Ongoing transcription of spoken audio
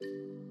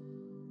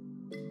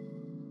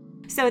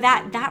So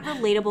that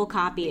relatable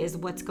copy is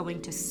what's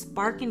going to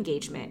spark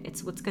engagement.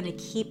 It's what's going to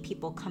keep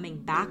people coming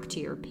back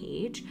to your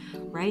page,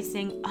 right?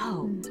 Saying,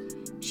 oh,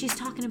 she's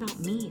talking about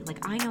me.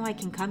 Like, I know I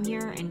can come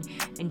here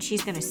and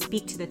she's going to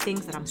speak to the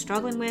things that I'm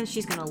struggling with.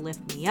 She's going to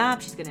lift me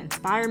up. She's going to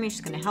inspire me.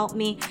 She's going to help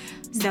me.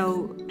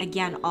 So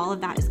again, all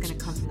of that is going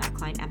to come from that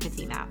client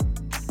empathy map.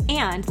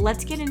 And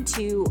let's get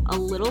into a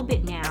little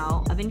bit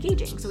now of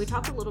engaging. So we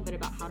talked a little bit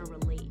about how to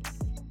relate.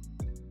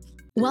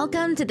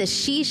 Welcome to the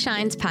She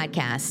Shines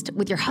podcast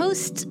with your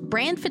hosts,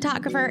 brand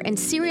photographer and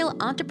serial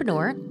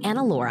entrepreneur,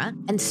 Anna Laura,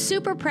 and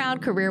super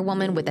proud career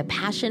woman with a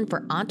passion for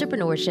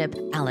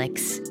entrepreneurship,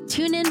 Alex.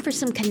 Tune in for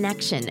some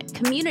connection,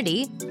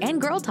 community, and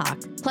girl talk.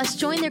 Plus,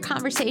 join their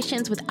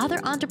conversations with other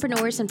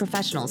entrepreneurs and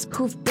professionals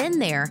who've been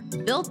there,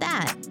 built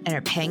that, and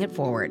are paying it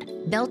forward.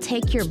 They'll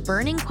take your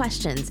burning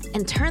questions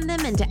and turn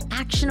them into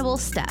actionable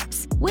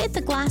steps with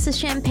a glass of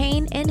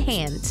champagne in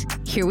hand.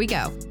 Here we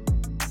go.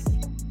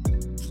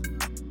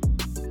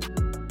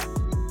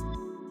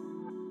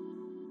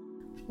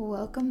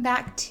 Welcome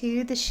back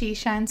to the She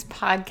Shines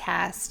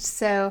podcast.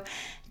 So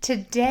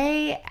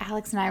today,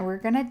 Alex and I, we're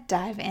going to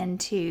dive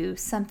into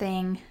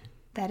something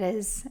that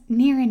is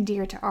near and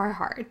dear to our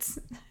hearts.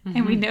 Mm-hmm.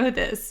 And we know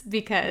this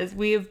because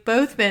we have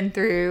both been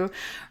through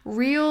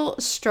real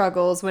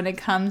struggles when it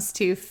comes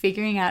to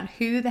figuring out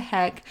who the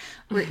heck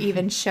we're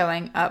even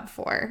showing up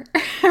for.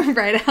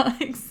 Right,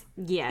 Alex?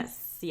 Yes.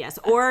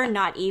 Or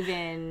not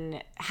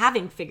even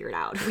having figured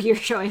out who you're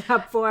showing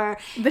up for.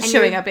 But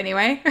showing up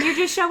anyway. You're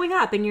just showing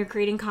up and you're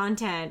creating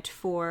content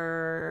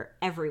for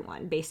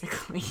everyone,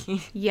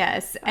 basically.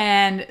 Yes.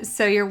 And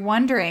so you're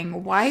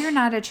wondering why you're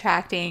not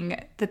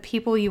attracting the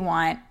people you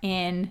want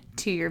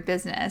into your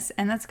business.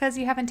 And that's because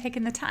you haven't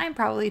taken the time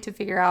probably to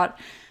figure out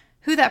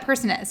who that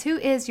person is. Who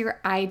is your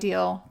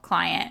ideal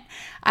client?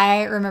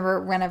 I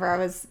remember whenever I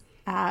was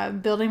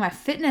building my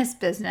fitness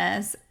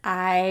business,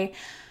 I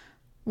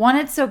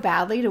wanted so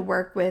badly to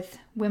work with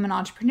women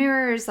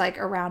entrepreneurs like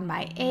around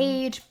my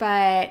age,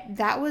 but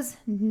that was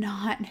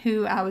not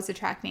who I was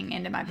attracting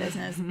into my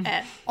business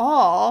at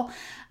all.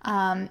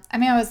 I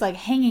was like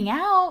hanging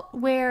out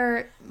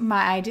where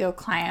my ideal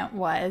client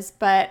was,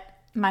 but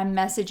my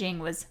messaging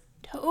was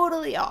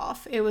totally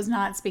off. It was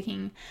not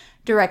speaking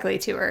directly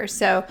to her.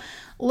 So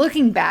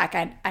looking back,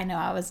 I know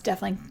I was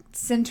definitely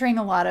centering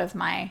a lot of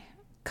my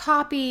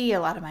copy, a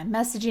lot of my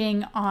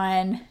messaging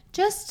on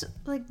just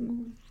like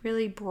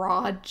really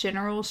broad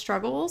general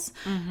struggles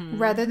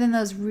rather than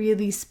those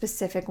really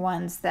specific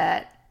ones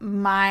that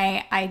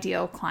my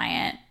ideal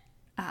client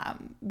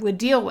would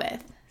deal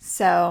with.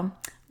 So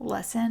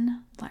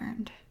lesson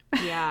learned.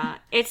 Yeah,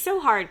 it's so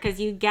hard because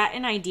you get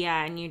an idea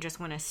and you just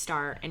want to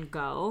start and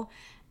go.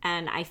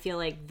 And I feel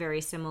like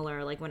very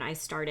similar, like when I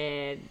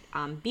started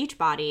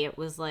Beachbody, it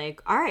was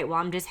like, all right, well,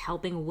 I'm just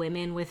helping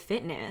women with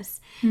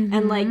fitness. Mm-hmm.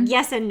 And like,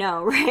 yes and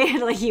no, right?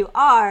 Like you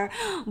are,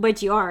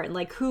 but you aren't.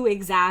 Like who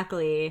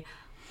exactly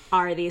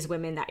are these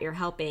women that you're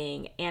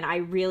helping? And I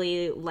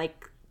really,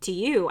 like to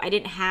you, I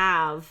didn't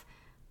have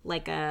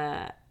like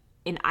an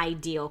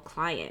ideal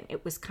client.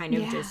 It was kind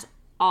of just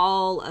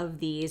all of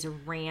these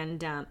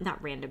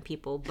not random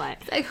people, but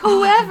like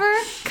whoever,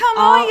 come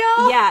on,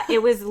 y'all. Yeah,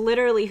 it was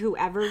literally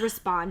whoever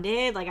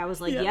responded. Like I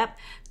was like, yep,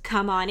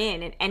 come on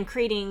in. And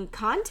creating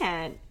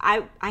content,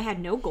 I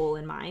had no goal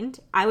in mind.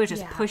 I was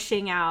just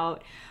pushing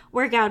out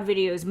workout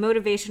videos,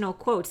 motivational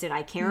quotes. Did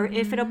I care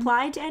if it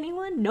applied to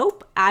anyone?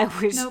 Nope. I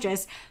was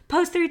just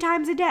post 3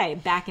 times a day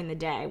back in the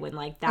day when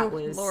like that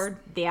was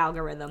the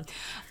algorithm.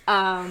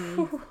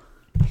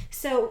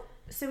 So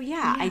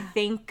I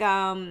think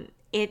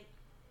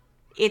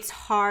it's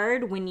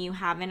hard when you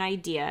have an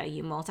idea,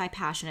 you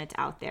multi-passionates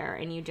out there,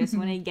 and you just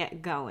want to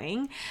get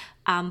going.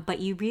 But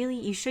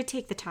you should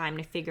take the time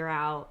to figure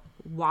out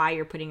why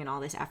you're putting in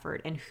all this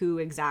effort and who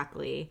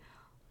exactly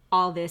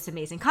all this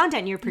amazing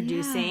content you're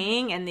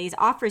producing and these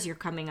offers you're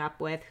coming up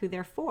with, who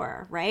they're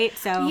for, right?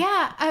 So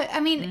I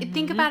mean,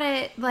 think about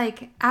it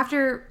like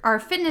after our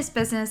fitness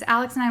business,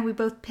 Alex and I, we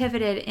both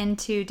pivoted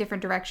into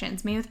different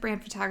directions. Me with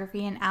brand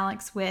photography and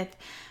Alex with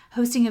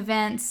hosting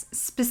events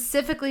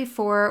specifically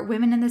for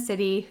women in the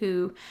city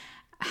who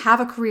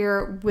have a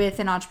career with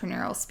an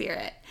entrepreneurial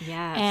spirit.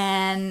 Yes.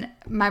 And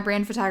my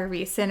brand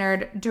photography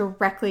centered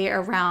directly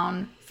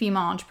around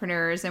female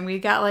entrepreneurs. And we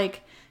got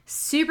like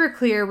super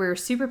clear. We were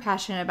super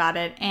passionate about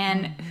it.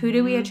 And who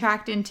do we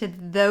attract into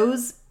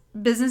those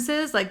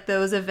businesses, like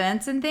those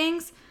events and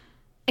things?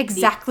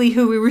 Exactly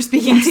who we were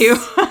speaking to.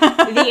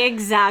 The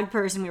exact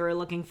person we were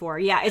looking for.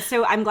 Yeah.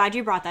 So I'm glad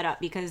you brought that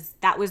up because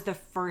that was the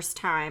first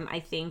time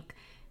I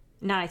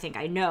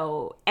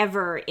know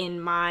ever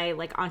in my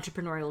like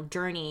entrepreneurial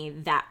journey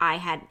that I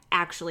had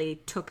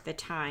actually took the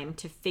time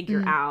to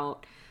figure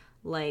out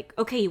like,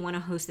 okay, you want to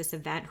host this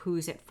event,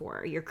 who's it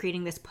for? You're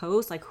creating this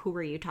post, like who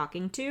are you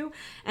talking to?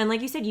 And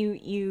like you said,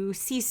 you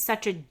see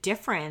such a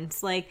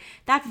difference. Like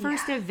that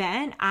first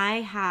event I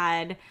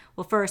had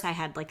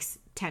like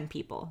 10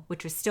 people,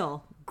 which was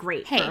still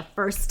great for a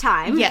first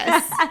time.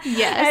 Yes.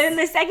 And in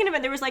the second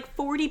event, there was like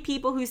 40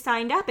 people who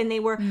signed up, and they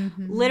were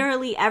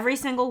literally every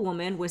single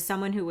woman was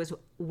someone who was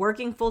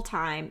working full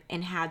time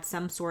and had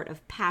some sort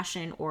of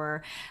passion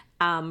or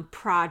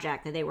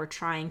project that they were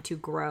trying to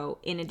grow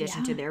in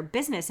addition to their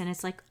business. And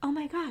it's like, oh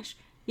my gosh,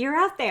 you're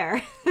out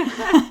there.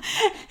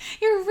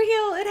 You're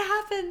real. It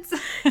happens.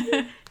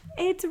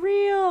 It's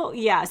real.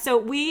 Yeah.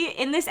 So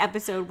in this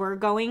episode, we're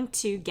going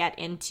to get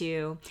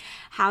into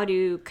how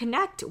to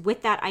connect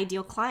with that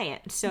ideal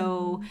client.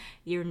 So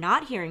you're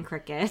not hearing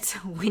crickets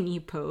when you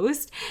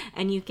post,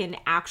 and you can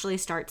actually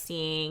start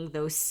seeing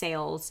those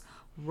sales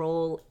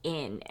roll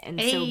in. And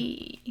so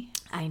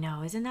I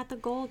know, isn't that the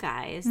goal,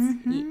 guys?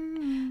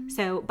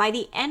 So by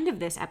the end of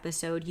this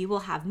episode, you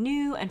will have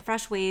new and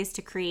fresh ways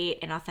to create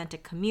an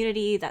authentic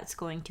community that's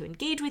going to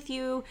engage with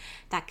you,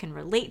 that can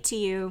relate to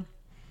you,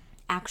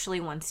 actually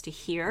wants to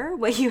hear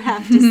what you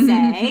have to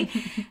say,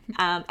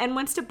 and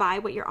wants to buy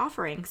what you're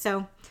offering.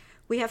 So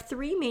we have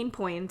 3 main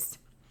points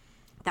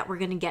that we're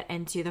going to get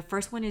into. The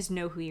first one is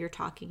know who you're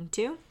talking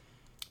to.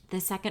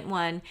 The second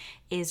one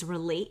is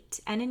relate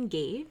and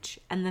engage.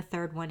 And the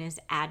third one is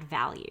add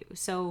value.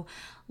 So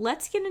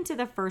let's get into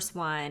the first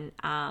one.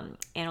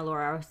 Anna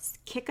Laura,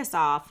 kick us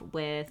off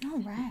with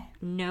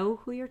know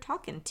who you're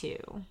talking to.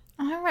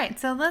 All right.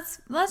 So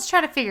let's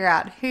try to figure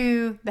out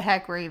who the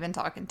heck we're even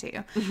talking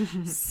to.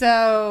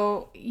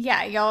 So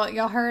yeah,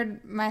 y'all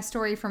heard my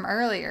story from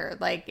earlier.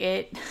 Like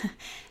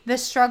the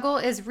struggle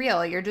is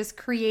real. You're just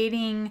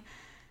creating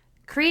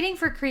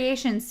for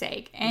creation's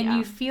sake, and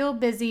you feel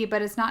busy,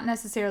 but it's not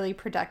necessarily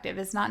productive.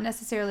 It's not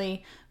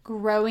necessarily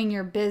growing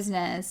your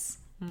business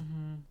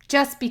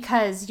just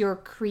because you're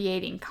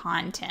creating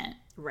content.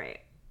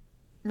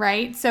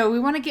 Right? So we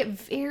want to get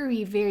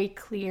very, very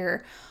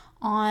clear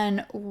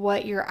on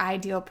what your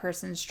ideal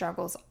person's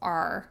struggles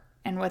are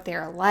and what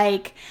they're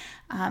like.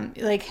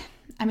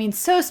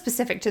 So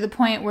specific to the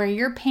point where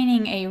you're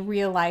painting a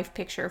real life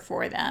picture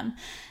for them.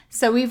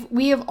 So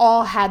we have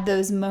all had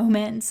those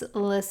moments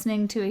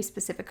listening to a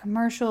specific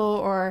commercial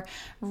or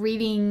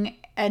reading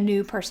a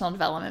new personal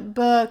development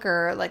book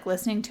or like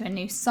listening to a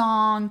new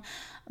song,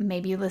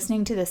 maybe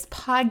listening to this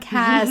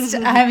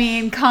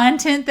podcast.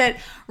 Content that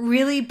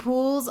really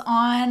pulls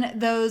on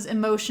those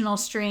emotional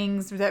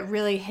strings, that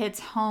really hits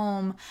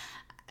home.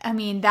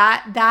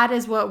 That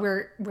is what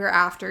we're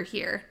after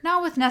here.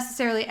 Not with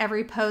necessarily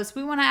every post.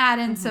 We want to add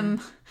in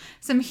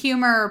some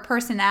humor or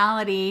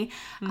personality.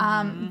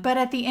 But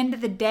at the end of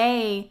the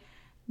day,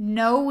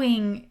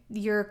 knowing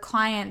your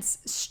clients'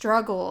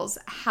 struggles,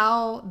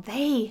 how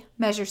they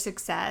measure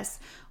success,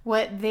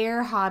 what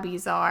their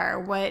hobbies are,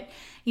 what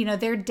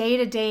their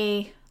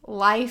day-to-day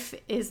life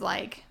is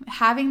like,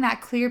 having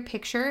that clear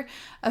picture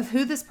of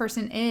who this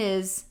person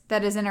is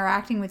that is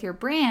interacting with your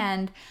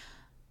brand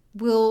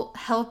will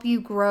help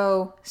you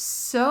grow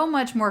so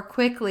much more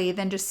quickly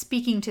than just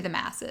speaking to the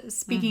masses,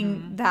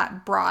 speaking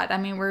that broad.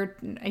 We're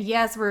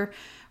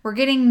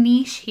getting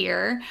niche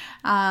here,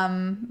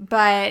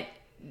 but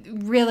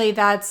really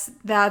that's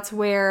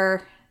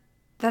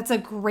a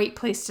great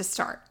place to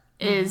start.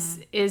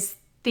 Is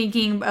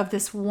thinking of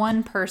this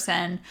one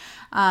person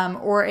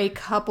or a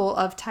couple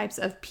of types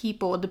of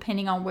people,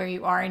 depending on where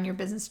you are in your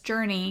business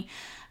journey.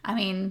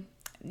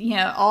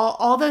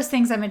 All those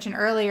things I mentioned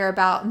earlier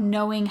about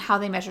knowing how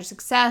they measure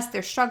success,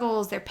 their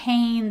struggles, their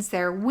pains,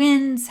 their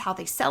wins, how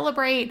they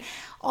celebrate,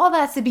 all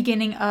that's the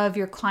beginning of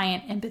your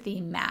client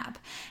empathy map.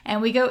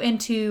 And we go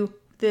into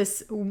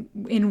this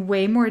in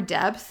way more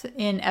depth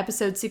in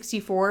episode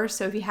 64.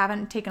 So if you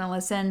haven't taken a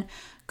listen,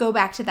 go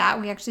back to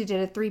that. We actually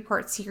did a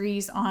 3-part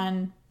series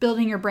on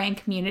building your brand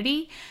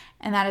community.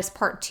 And that is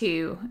part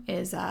 2,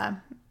 is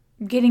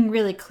getting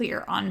really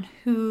clear on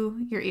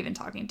who you're even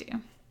talking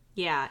to.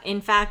 Yeah.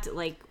 In fact,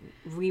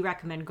 we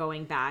recommend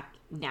going back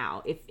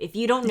now. If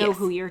you don't know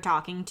who you're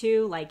talking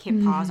to,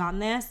 hit pause on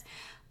this,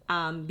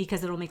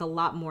 because it'll make a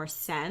lot more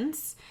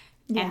sense.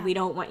 Yeah. And we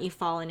don't want you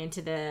falling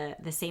into the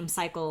same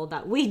cycle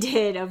that we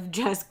did of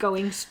just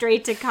going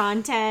straight to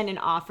content and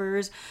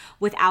offers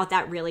without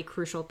that really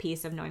crucial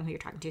piece of knowing who you're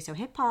talking to. So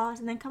hit pause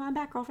and then come on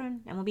back,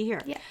 girlfriend, and we'll be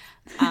here. Yeah.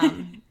 All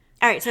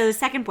right. So the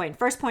second point.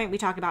 First point, we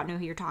talked about know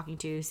who you're talking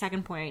to.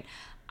 Second point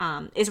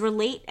is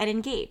relate and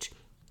engage.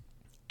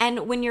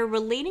 And when you're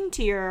relating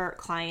to your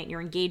client,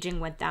 you're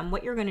engaging with them,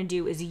 what you're going to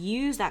do is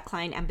use that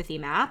client empathy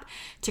map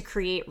to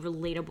create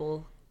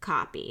relatable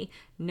copy.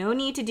 No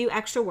need to do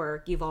extra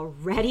work. You've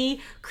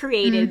already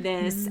created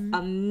this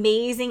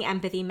amazing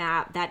empathy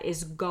map that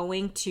is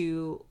going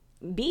to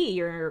be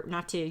your,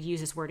 not to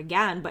use this word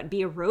again, but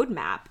be a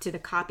roadmap to the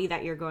copy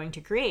that you're going to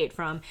create,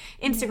 from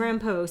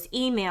Instagram posts,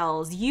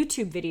 emails,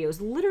 YouTube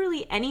videos,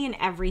 literally any and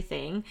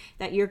everything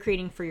that you're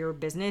creating for your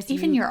business.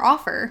 Even your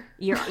offer.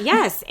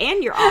 Yes,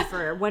 and your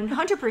offer,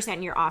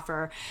 100% your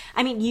offer.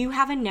 You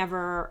have a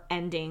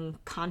never-ending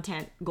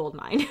content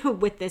goldmine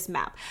with this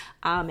map.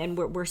 And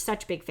we're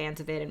such big fans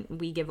of it, and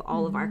we give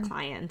all of our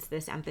clients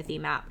this empathy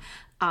map.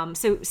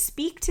 So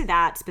speak to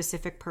that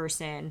specific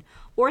person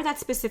or that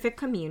specific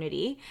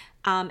community.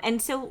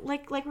 And so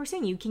like we're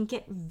saying, you can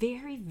get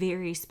very,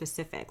 very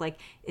specific. Like,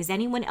 is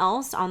anyone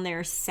else on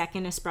their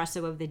second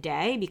espresso of the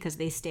day because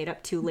they stayed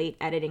up too late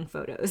editing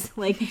photos?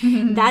 Like,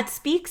 that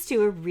speaks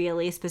to a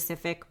really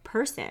specific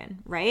person,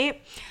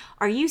 right?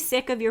 Are you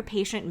sick of your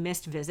patient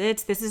missed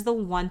visits? This is the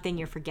one thing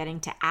you're forgetting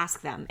to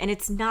ask them. And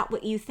it's not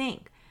what you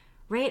think,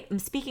 right? I'm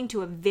speaking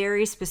to a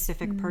very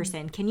specific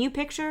person. Can you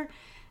picture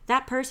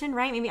that person,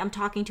 right? Maybe I'm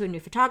talking to a new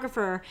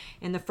photographer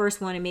in the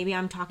first one, and maybe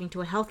I'm talking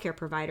to a healthcare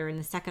provider in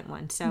the second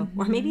one. So,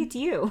 or maybe it's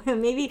you.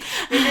 maybe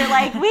you're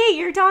like, wait,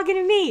 you're talking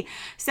to me.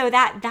 So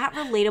that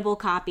relatable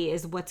copy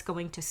is what's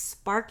going to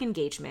spark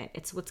engagement.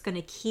 It's what's going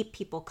to keep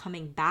people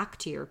coming back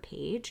to your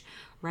page,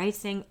 right?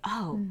 Saying,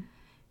 oh,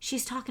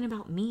 she's talking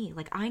about me.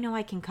 Like, I know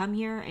I can come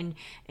here and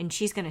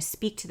she's going to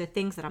speak to the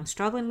things that I'm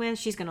struggling with.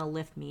 She's going to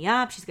lift me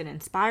up. She's going to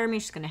inspire me.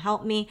 She's going to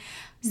help me.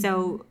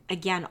 So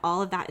again,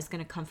 all of that is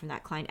going to come from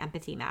that client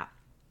empathy map.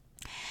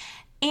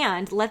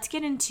 And let's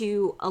get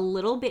into a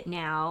little bit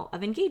now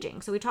of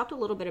engaging. So we talked a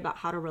little bit about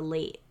how to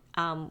relate.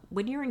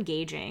 When you're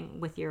engaging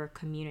with your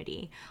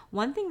community,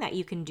 one thing that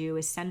you can do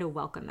is send a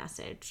welcome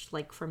message,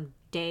 like from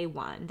day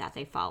one that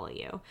they follow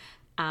you.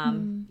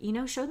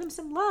 Show them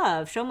some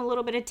love, show them a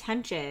little bit of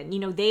attention.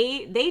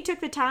 They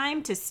took the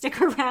time to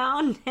stick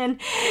around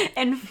and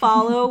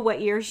follow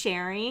what you're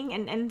sharing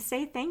and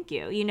say thank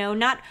you.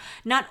 Not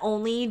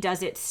only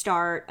does it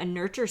start a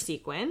nurture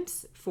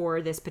sequence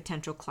for this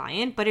potential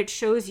client, but it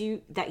shows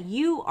you that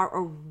you are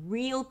a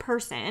real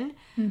person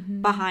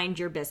behind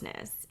your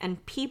business,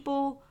 and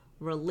people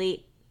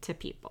relate to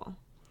people.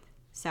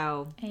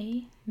 So,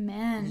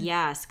 amen.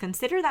 Yes,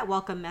 consider that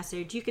welcome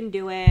message. You can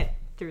do it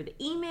through the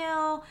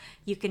email.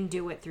 You can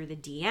do it through the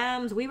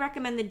DMs. We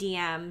recommend the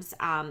DMs.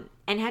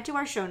 And head to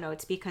our show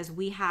notes because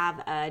we have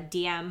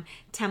DM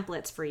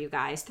templates for you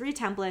guys. 3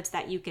 templates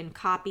that you can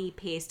copy,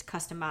 paste,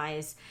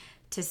 customize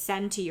to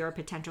send to your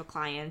potential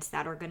clients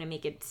that are going to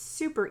make it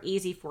super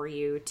easy for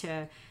you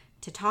to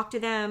talk to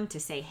them, to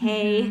say,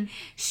 hey,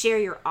 share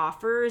your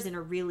offers in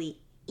a really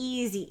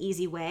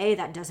easy way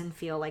that doesn't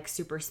feel like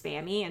super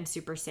spammy and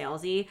super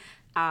salesy.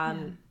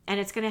 And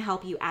it's going to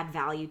help you add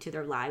value to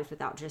their lives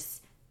without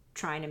just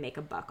trying to make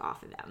a buck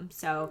off of them.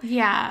 So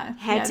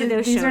head to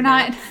those these show are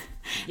notes.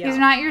 These are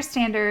not your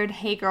standard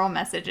hey girl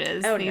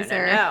messages. Oh, these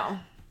no.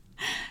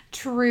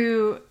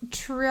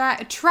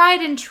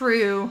 Tried and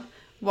true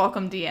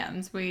welcome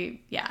DMs.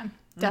 We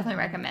definitely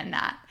recommend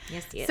that.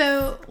 Yes.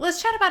 So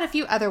let's chat about a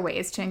few other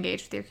ways to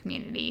engage with your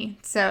community.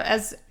 So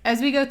as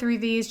we go through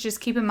these,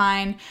 just keep in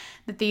mind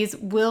that these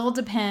will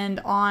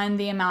depend on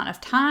the amount of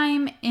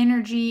time,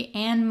 energy,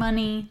 and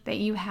money that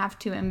you have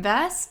to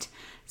invest.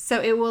 So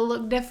it will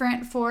look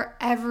different for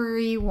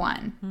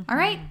everyone. All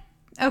right?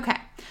 Okay.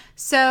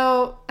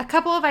 So a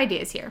couple of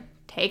ideas here.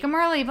 Take them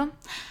or leave them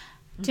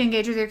to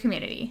engage with your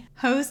community.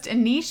 Host a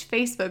niche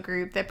Facebook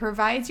group that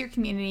provides your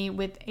community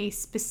with a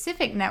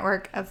specific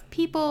network of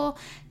people,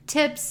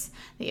 tips,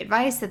 the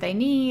advice that they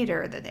need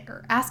or that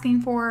they're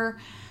asking for.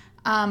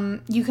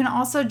 You can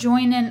also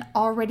join in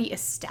already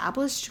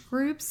established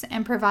groups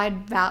and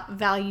provide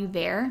value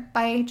there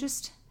by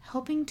just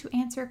helping to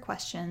answer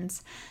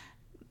questions.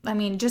 I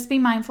mean, just be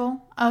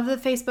mindful of the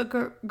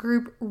Facebook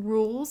group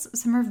rules.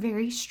 Some are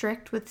very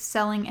strict with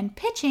selling and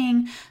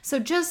pitching. So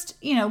just,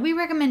 we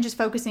recommend just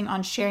focusing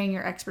on sharing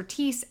your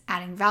expertise,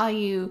 adding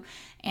value,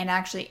 and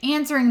actually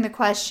answering the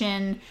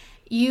question.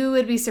 You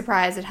would be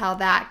surprised at how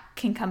that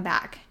can come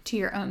back to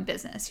your own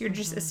business. You're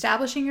just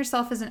establishing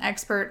yourself as an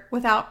expert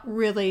without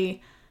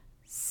really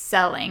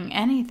selling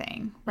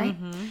anything, right?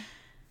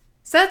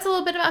 So that's a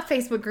little bit about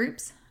Facebook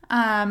groups.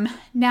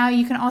 Now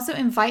you can also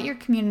invite your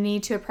community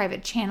to a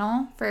private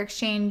channel for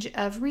exchange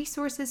of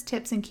resources,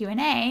 tips, and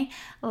Q&A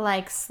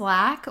like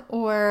Slack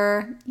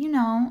or,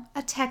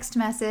 a text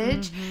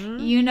message.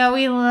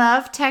 We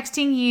love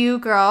texting you,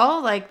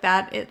 girl. Like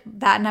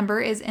that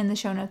number is in the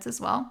show notes as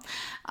well.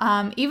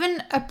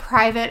 Even a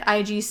private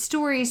IG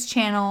stories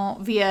channel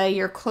via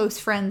your close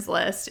friends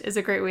list is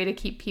a great way to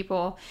keep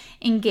people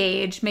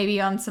engaged, maybe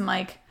on some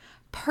like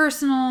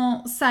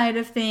personal side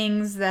of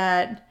things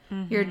that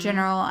your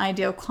general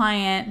ideal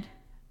client,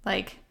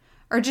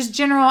 or just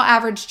general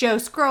average Joe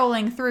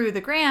scrolling through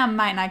the gram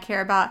might not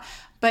care about,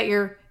 but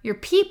your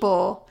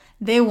people,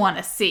 they want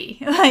to see.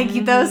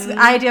 Those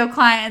ideal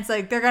clients,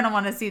 they're going to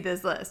want to see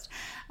this list,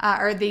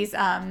 or these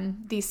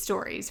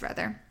stories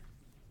rather.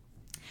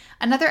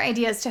 Another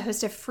idea is to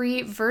host a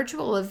free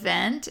virtual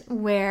event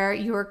where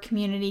your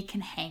community can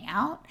hang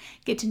out,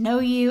 get to know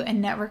you,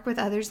 and network with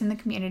others in the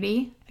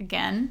community.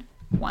 Again,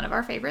 one of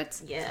our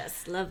favorites.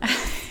 Yes, love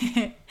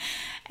that.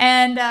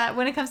 And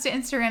when it comes to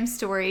Instagram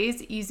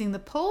stories, using the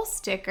poll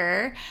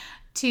sticker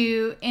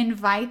to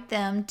invite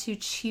them to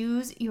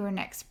choose your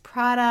next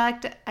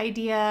product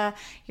idea,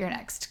 your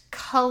next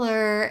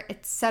color,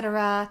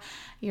 etc.,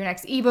 your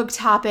next ebook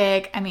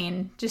topic. I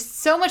mean, just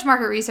so much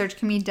market research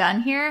can be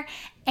done here,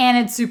 and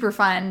it's super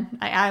fun.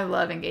 I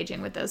love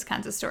engaging with those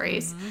kinds of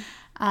stories.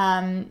 You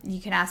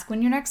can ask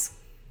when your next,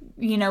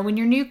 when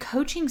your new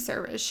coaching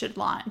service should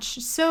launch.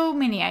 So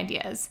many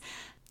ideas.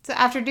 So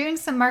after doing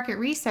some market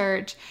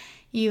research,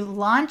 you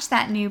launch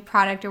that new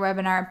product or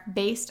webinar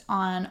based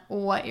on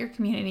what your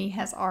community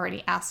has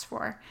already asked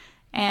for.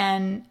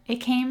 And it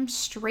came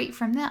straight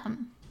from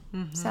them.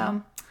 Mm-hmm.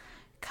 So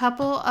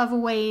couple of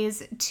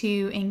ways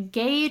to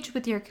engage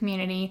with your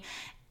community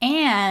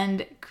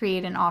and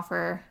create an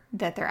offer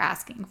that they're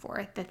asking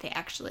for, that they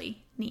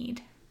actually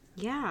need.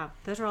 Yeah,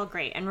 those are all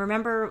great. And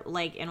remember,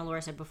 like Anna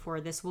Laura said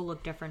before, this will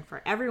look different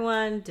for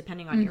everyone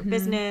depending on your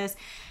business.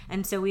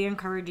 And so we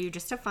encourage you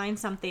just to find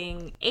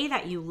something, A,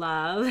 that you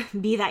love,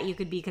 B, that you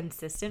could be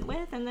consistent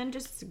with, and then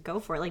just go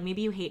for it. Like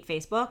maybe you hate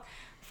Facebook.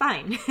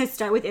 Fine.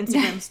 Start with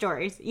Instagram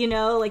stories. You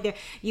know, like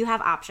you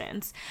have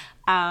options.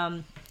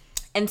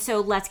 And so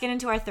let's get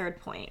into our third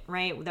point,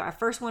 right? Our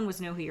first one was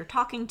know who you're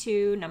talking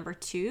to. Number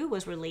 2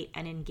 was relate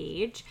and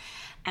engage.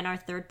 And our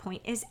third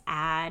point is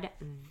add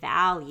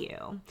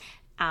value.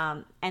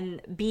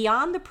 And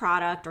beyond the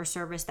product or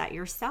service that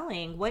you're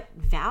selling, what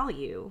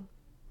value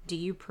do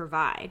you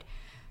provide?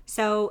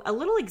 So a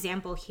little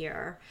example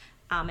here,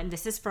 and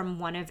this is from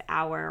one of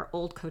our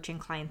old coaching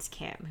clients,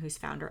 Kim, who's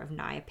founder of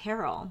Nye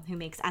Apparel, who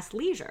makes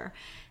athleisure.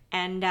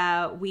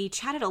 And we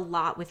chatted a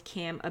lot with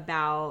Kim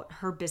about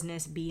her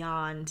business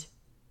beyond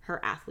her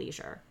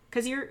athleisure.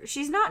 Because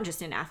she's not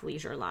just an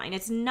athleisure line.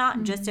 It's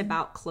not just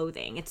about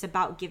clothing. It's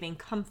about giving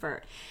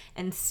comfort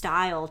and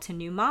style to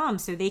new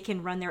moms so they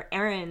can run their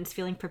errands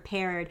feeling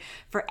prepared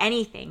for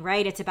anything,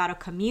 right? It's about a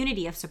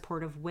community of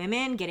supportive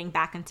women getting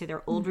back into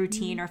their old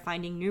routine or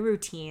finding new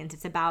routines.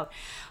 It's about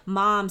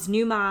moms,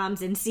 new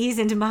moms, and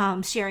seasoned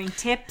moms sharing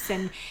tips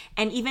and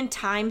even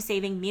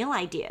time-saving meal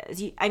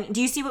ideas.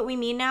 Do you see what we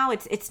mean now?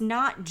 It's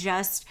not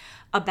just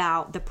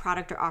about the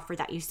product or offer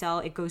that you sell.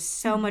 It goes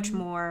so much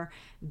more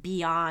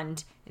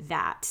beyond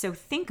that. So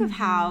think of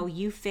how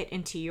you fit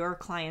into your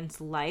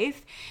client's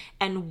life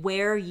and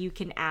where you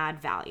can add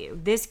value.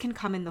 This can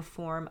come in the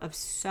form of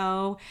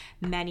so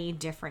many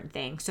different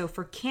things. So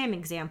for Kim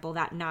example,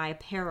 that Nye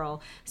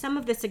Apparel, some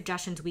of the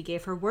suggestions we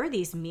gave her were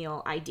these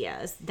meal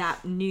ideas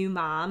that new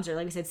moms, or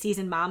like we said,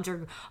 seasoned moms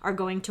are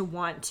going to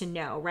want to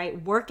know,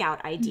 right?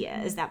 Workout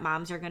ideas that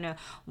moms are going to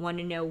want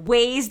to know,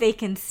 ways they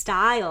can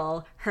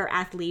style her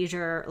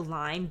athleisure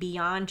line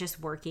beyond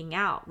just working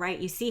out, right?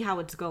 You see how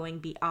it's going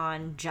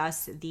beyond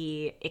just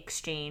the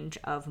exchange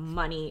of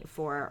money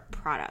for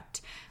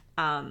product.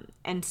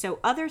 And so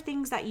other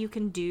things that you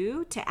can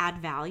do to add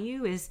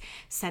value is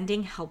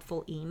sending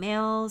helpful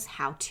emails,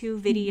 how-to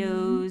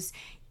videos,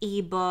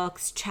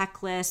 ebooks,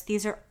 checklists.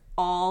 These are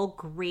all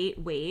great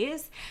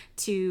ways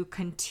to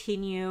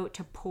continue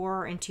to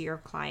pour into your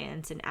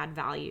clients and add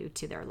value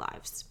to their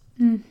lives.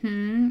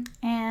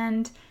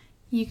 And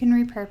you can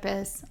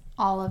repurpose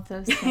all of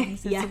those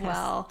things as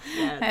well.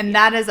 Yes. And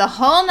that is a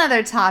whole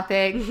nother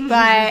topic,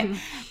 but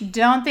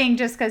don't think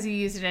just because you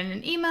use it in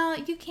an email,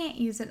 you can't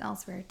use it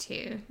elsewhere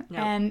too. No,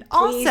 and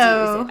please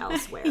also use it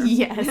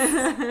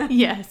elsewhere.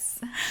 Yes.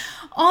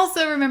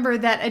 Also remember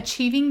that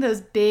achieving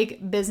those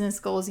big business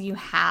goals you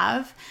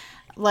have,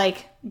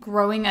 like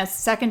growing a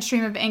second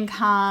stream of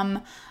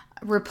income,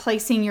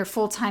 replacing your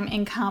full-time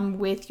income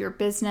with your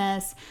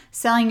business,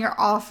 selling your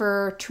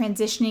offer,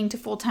 transitioning to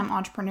full-time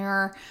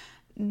entrepreneur,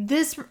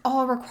 this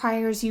all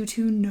requires you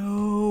to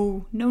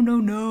know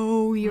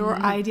your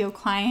ideal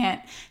client,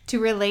 to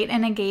relate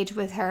and engage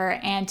with her,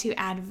 and to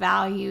add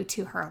value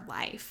to her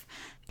life.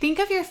 Think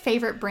of your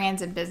favorite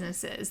brands and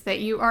businesses that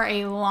you are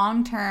a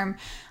long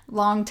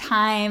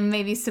time,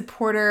 maybe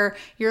supporter.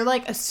 You're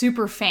like a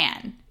super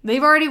fan.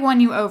 They've already won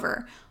you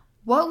over.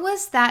 What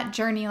was that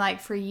journey like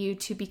for you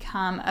to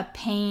become a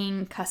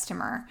paying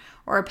customer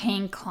or a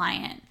paying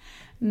client?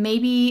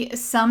 Maybe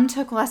some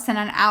took less than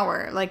an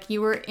hour. Like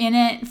you were in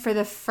it from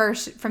the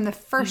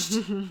first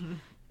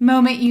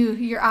moment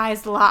your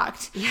eyes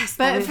locked. Yes.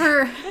 But so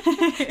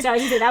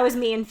that was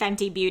me in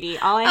Fenty Beauty.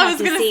 All I had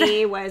to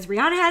see was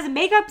Rihanna has a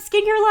makeup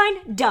skincare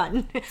line.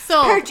 Done.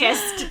 Sold.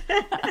 Purchased.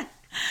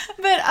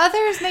 But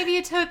others, maybe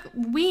it took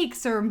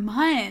weeks or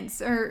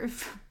months or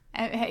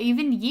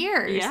even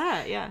years.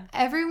 Yeah.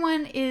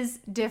 Everyone is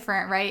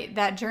different, right?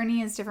 That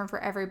journey is different for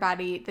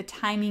everybody. The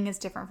timing is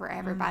different for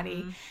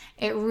everybody.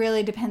 It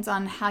really depends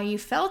on how you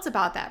felt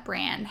about that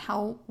brand,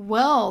 how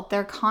well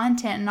their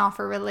content and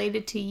offer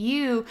related to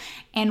you,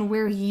 and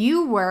where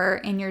you were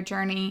in your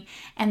journey,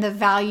 and the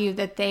value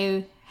that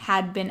they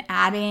had been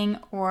adding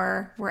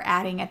or were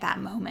adding at that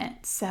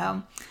moment.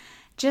 So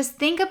just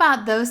think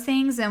about those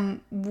things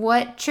and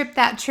what tripped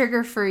that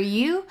trigger for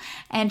you,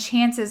 and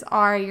chances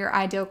are your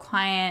ideal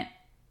client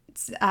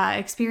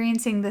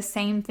experiencing the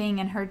same thing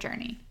in her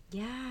journey.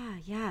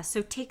 Yeah.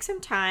 So take some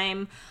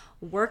time,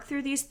 work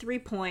through these 3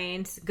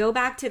 points, go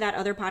back to that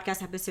other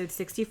podcast episode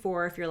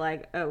 64 if you're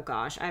like, oh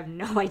gosh, I have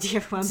no idea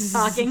who I'm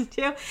talking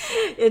to.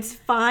 It's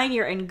fine.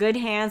 You're in good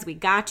hands. We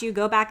got you.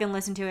 Go back and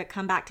listen to it.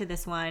 Come back to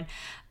this one.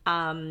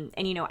 And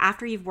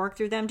after you've worked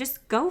through them,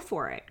 just go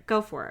for it.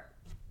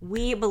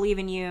 We believe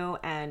in you,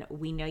 and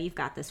we know you've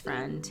got this,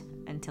 friend.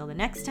 Until the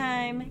next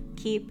time,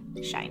 keep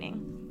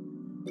shining.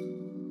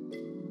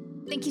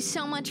 Thank you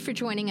so much for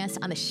joining us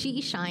on the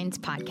She Shines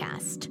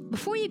podcast.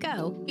 Before you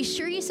go, be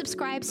sure you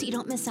subscribe so you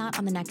don't miss out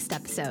on the next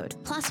episode.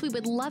 Plus, we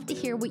would love to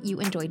hear what you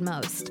enjoyed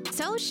most.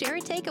 So share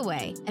a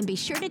takeaway and be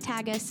sure to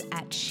tag us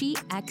at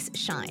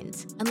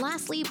SheXShines. And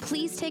lastly,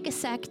 please take a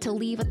sec to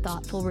leave a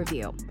thoughtful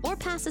review or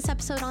pass this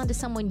episode on to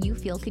someone you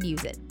feel could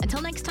use it.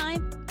 Until next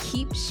time,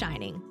 keep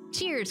shining.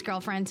 Cheers,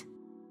 girlfriend.